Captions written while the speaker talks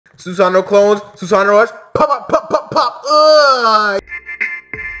Susanoo clones, Susanoo rush, pop, pop, pop, pop, pop,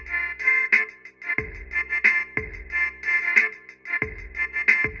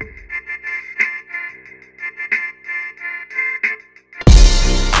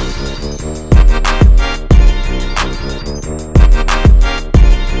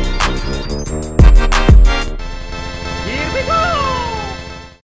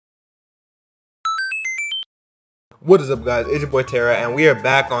 What is up, guys? It's your boy Terra, and we are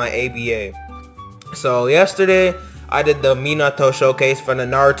back on ABA. So yesterday I did the Minato showcase for the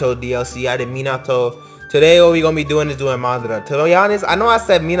Naruto DLC. I did Minato. Today what we gonna be doing is doing Madara. To be honest, I know I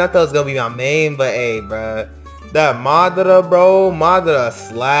said Minato is gonna be my main, but hey, bruh, that Madara, bro, Madara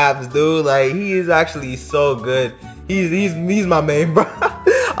slaps, dude. Like, he is actually so good. He's my main, bro.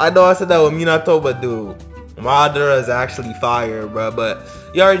 I know I said that with Minato, but dude, Madara is actually fire, bro. But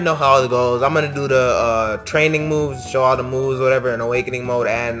you already know how it goes. I'm gonna do the training moves, show all the moves, whatever, in awakening mode,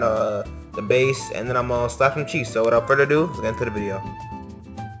 and the base, and then I'm gonna slap some cheese. So without further ado, let's get into the video.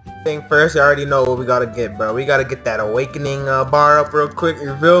 Thing first, you already know what we gotta get, bro. We gotta get that awakening bar up real quick.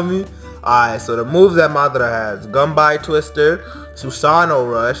 You feel me? Alright, so the moves that Madara has: Gunbai Twister,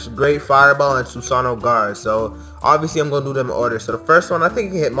 Susanoo Rush, Great Fireball, and Susanoo Guard. So obviously I'm gonna do them in order. So the first one, I think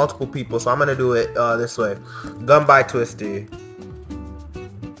it can hit multiple people, so I'm gonna do it this way. Gunbai Twister.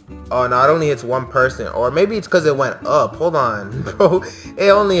 Oh no, it only hits one person, or maybe it's because it went up. Hold on, bro. It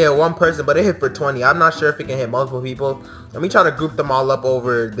only hit one person, but it hit for 20. I'm not sure if it can hit multiple people. Let me try to group them all up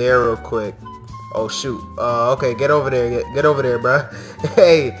over there real quick. Oh shoot. Okay, get over there. Get over there, bro.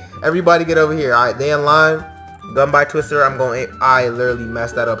 Hey, everybody get over here. Alright, they in line. Gunbai Twister. I literally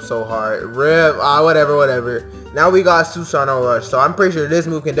messed that up so hard. Rip. Whatever. Now we got Susanoo Rush. So I'm pretty sure this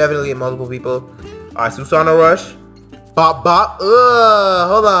move can definitely hit multiple people. Alright, Susanoo Rush. Bop bop.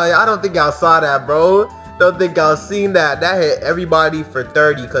 Hold on. I don't think y'all saw that, bro. Don't think y'all seen that. That hit everybody for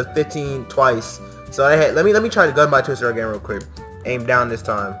 30, cause 15 twice. So that hit. Let me try the Gunbai Twister again real quick. Aim down this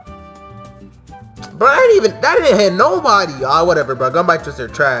time. Bro, that didn't hit nobody. Whatever, bro. Gunbai Twister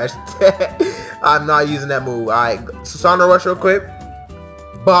trash. I'm not using that move. Alright, Susanoo Rush real quick.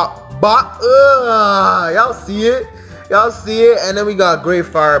 Bop bop. Y'all see it? Y'all see it? And then we got Great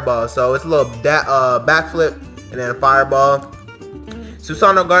Fireball. So it's a little backflip. And then a fireball.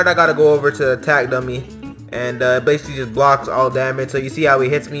 Susanoo Guard, I gotta go over to attack dummy. And basically just blocks all damage. So you see how he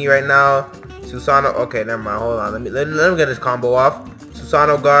hits me right now. Susanoo, okay, never mind. Hold on. Let me get this combo off.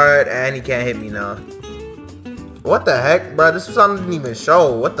 Susanoo Guard, and he can't hit me now. What the heck, bro? This Susanoo didn't even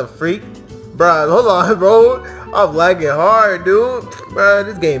show. What the freak? Bro, hold on, bro. I'm lagging hard, dude. Bro,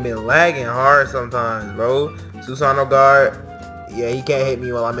 this game been lagging hard sometimes, bro. Susanoo Guard. Yeah, he can't hit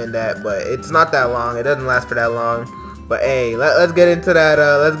me while I'm in that, but it's not that long. It doesn't last for that long. But hey, let's get into that.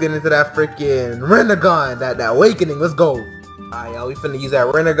 Let's get into that freaking Rinnegan, that awakening. Let's go. Alright, y'all, we finna use that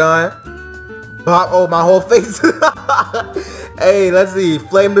Rinnegan. Pop! Oh, my whole face. Hey, let's see.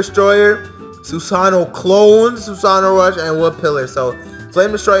 Flame Destroyer, Susanoo clones, Susanoo Rush, and Wood Pillar. So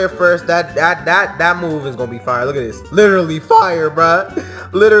Flame Destroyer first. That move is gonna be fire. Look at this. Literally fire,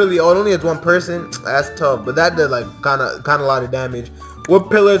 bruh. Literally. Oh, it only has one person. That's tough. But that did like kind of a lot of damage. Wood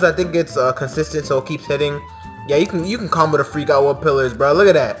Pillars, I think it's consistent, so it keeps hitting. Yeah, you can combo the freak out Wood Pillars, bro. Look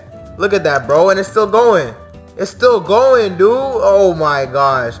at that. Look at that, bro. And it's still going. It's still going, dude. Oh my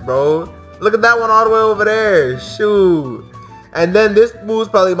gosh, bro. Look at that one all the way over there. Shoot. And then this move's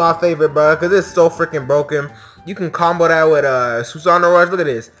probably my favorite, bro, because it's so freaking broken. You can combo that with Susanoo Rush. Look at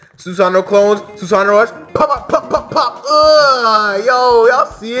this. Susanoo clones, Susanoo Rush. Pop, pop, pop, pop. Yo, y'all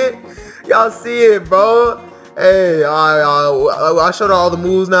see it? Y'all see it, bro? Hey, I showed all the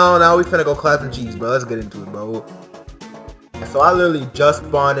moves now. Now we finna go clap some cheese, bro. Let's get into it, bro. So I literally just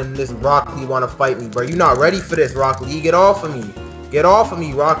spawned and this Rock Lee wanna fight me, bro. You not ready for this, Rock Lee. Get off of me. Get off of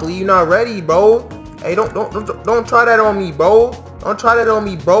me, Rock Lee. You not ready, bro. Hey, don't try that on me, bro. Don't try that on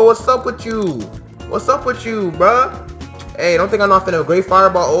me, bro. What's up with you? What's up with you, bruh? Hey, don't think I'm not finna Great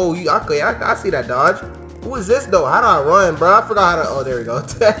Fireball. Oh, I see that dodge. Who is this though? How do I run, bro? I forgot how to. Oh, there we go.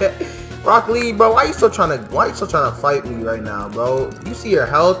 Rock Lee, bro. Why you still trying to fight me right now, bro? You see your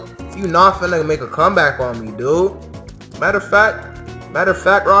health? You not finna make a comeback on me, dude. Matter of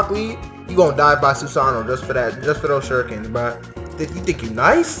fact, Rock Lee, you gonna die by Susanoo just for those shurikens, bro. You think you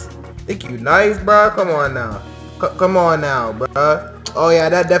nice? Think you nice, bro? Come on now. Come on now, bro. Oh yeah,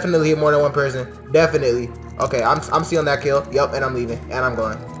 that definitely hit more than one person. Definitely. Okay, I'm sealing that kill. Yup, and I'm leaving. And I'm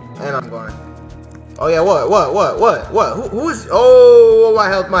going. Oh yeah, what? Who is? Oh, my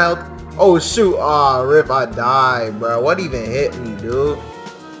health. Oh shoot. Oh, rip, I died, bro. What even hit me, dude?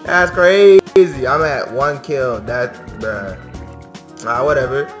 That's crazy. I'm at 1 kill. That, bro.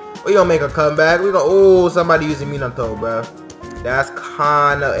 Whatever. We gonna make a comeback. We gonna. Oh, somebody using Minato, bro. That's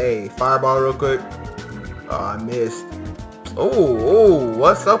kinda a fireball real quick. Oh, I missed. Oh,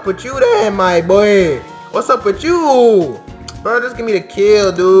 what's up with you then, my boy? What's up with you? Bro, just give me the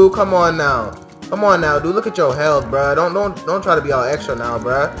kill, dude. Come on now. Come on now, dude. Look at your health, bro. Don't try to be all extra now,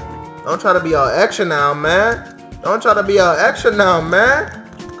 bro. Don't try to be all extra now, man. Don't try to be all extra now, man.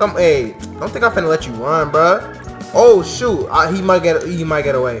 Come, hey. Don't think I'm finna let you run, bro. Oh shoot. He might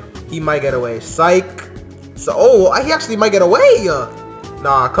get away. He might get away. Psych. So, oh, he actually might get away.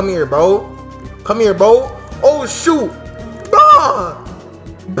 Nah, come here, bro. Come here, bro. Oh shoot. Bro.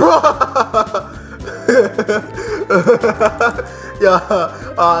 Bro. Yeah,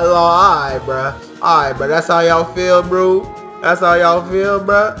 alright, bro. Alright, bro. That's how y'all feel, bro. That's how y'all feel,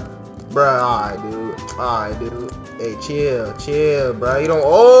 bro. Bro, alright, dude. Alright, dude. Hey, chill, bro. You don't.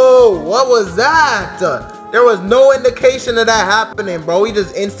 Oh, what was that? There was no indication of that happening, bro. He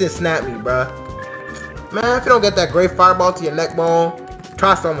just instant snapped me, bro. Man, if you don't get that great fireball to your neck bone,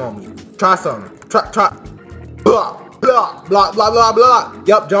 try some on me. Try some. Try. Block, block, block, block, block, block.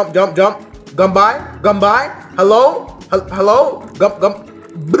 Yup, jump. Gun by. Hello. Gum.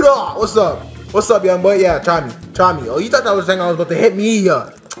 Blah. What's up? What's up, young boy? Yeah, try me. Oh, you thought that was saying I was about to hit me?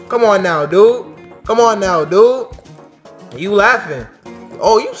 Come on now, dude. You laughing?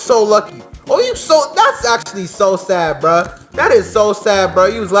 Oh, you so lucky. Oh, that's actually so sad, bro. That is so sad, bro.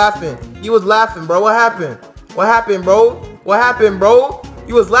 You was laughing, bro. What happened, bro?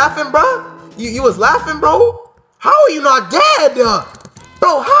 You was laughing, bro? You was laughing, bro? How are you not dead?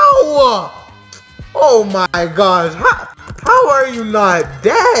 Bro, how? Oh my gosh. How are you not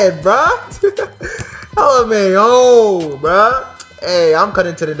dead, bro? Oh, man. Oh, bro. Hey, I'm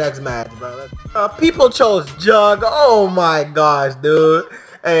cutting to the next match, bro. People chose Jug. Oh my gosh, dude.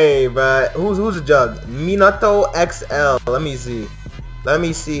 Hey, bro. Who's the Jug? Minato XL. Let me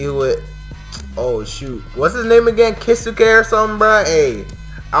see who it. Oh shoot. What's his name again? Kisuke or something, bro? Hey,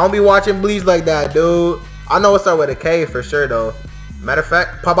 I don't be watching Bleach like that, dude. I know it starts with a K for sure, though. Matter of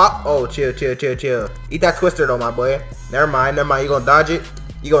fact, pop up. Oh, chill. Eat that twister, though, my boy. Never mind. You gonna dodge it?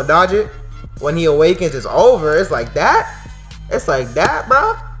 When he awakens, it's over. It's like that.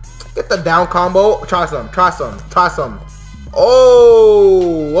 Bro. Get the down combo. Try some.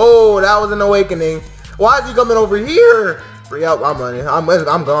 Oh, that was an awakening. Why is he coming over here? Free up. I'm running. I'm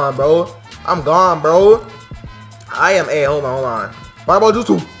gone, bro. I am a. Hold on. Fireball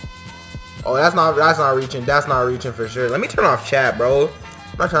jutsu. Oh, that's not reaching for sure. Let me turn off chat, bro.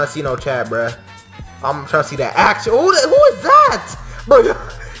 I'm not trying to see no chat, bro. I'm trying to see that action. Who is that? Bro,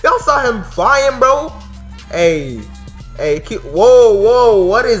 y'all saw him flying, bro? Hey, whoa,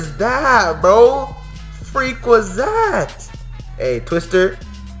 what is that, bro? Freak was that? Hey, twister.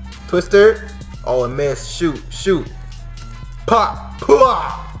 Oh, it missed. Shoot. Pop.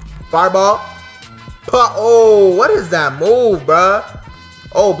 Fireball. Pop. Oh, what is that move, bro?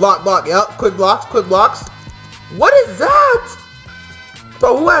 Oh, block. Yep, quick blocks. What is that?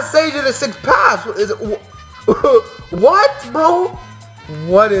 Bro, who has Sage in the 6th pass? Is it? What, bro?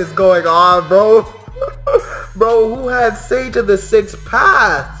 What is going on, bro? Bro, who had Sage in the 6th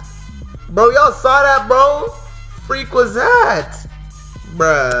pass? Bro, y'all saw that, bro? Freak was that?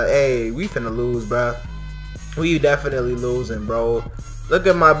 Bruh, hey, we finna lose, bruh. We definitely losing, bro. Look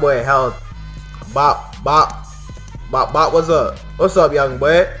at my boy health. Bop. What's up, young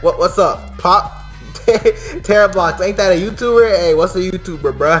boy? What's up? Pop. TerraBlox, ain't that a YouTuber? Hey, what's a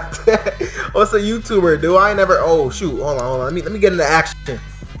YouTuber, bruh? What's a YouTuber, dude? I ain't never. Oh shoot, hold on. Let me get into action.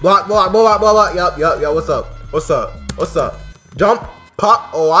 Block. Yup. What's up? Jump. Pop.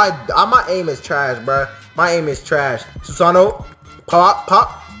 Oh, my aim is trash, bruh. My aim is trash. Susano. Pop.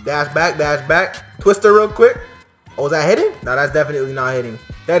 Dash back. Twister real quick. Oh, is that hitting? No, that's definitely not hitting.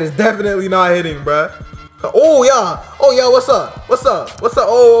 That is definitely not hitting, bruh. Oh yeah, what's up?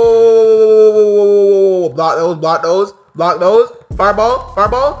 Oh, block those.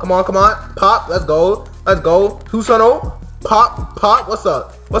 Fireball. Come on. Pop, let's go. Susano. Pop.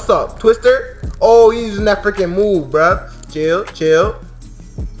 What's up? Twister. Oh, he's using that freaking move, bruh. Chill.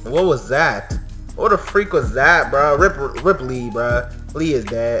 What was that? What the freak was that, bro? Rip Lee, bro. Lee is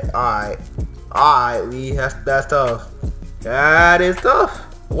dead. Alright, Lee. That's tough. That is tough.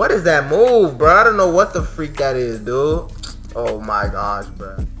 What is that move, bro? I don't know what the freak that is, dude. Oh my gosh,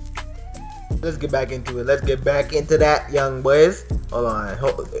 bro. Let's get back into it. Let's get back into that, young boys. Hold on.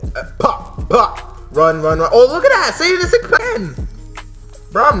 Pop. Run. Oh, look at that. Save the 6 pen.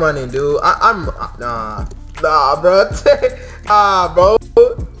 Bro, I'm running, dude. Nah, bro. Bro.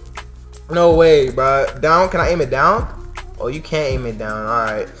 No way, bro. Down. Can I aim it down? Oh, you can't aim it down. All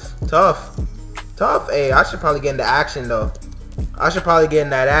right. Tough. Hey, I should probably get into action, though.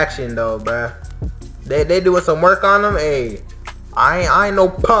 Bruh. They doing some work on them. Hey, I ain't no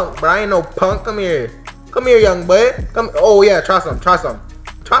punk, bro. I ain't no punk. Come here. Come here, young boy. Come. Oh yeah, try some. Try some.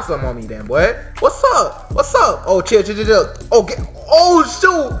 Try some on me, then, boy. What's up? What's up? Oh, chill. Oh, oh,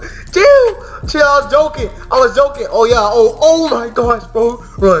 shoot. Chill. I was joking. Oh yeah. Oh my gosh, bro.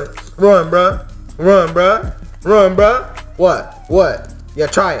 Run, bro. Run, bro. What? Yeah,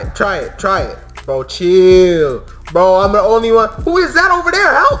 try it. Bro, chill. Bro, I'm the only one. Who is that over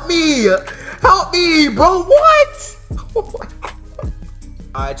there? Help me, bro. What?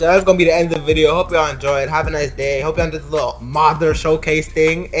 Alright, so that's gonna be the end of the video. Hope y'all enjoyed. Have a nice day. Hope y'all did this little Madara showcase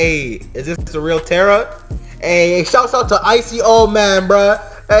thing. Hey, is this the real Terra? Hey, shouts out to Icy Old Man, bro.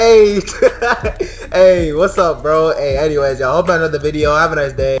 Hey, hey, what's up, bro? Hey, anyways, y'all, hope y'all enjoyed the video. Have a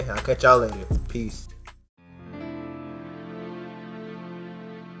nice day. I'll catch y'all later. Peace.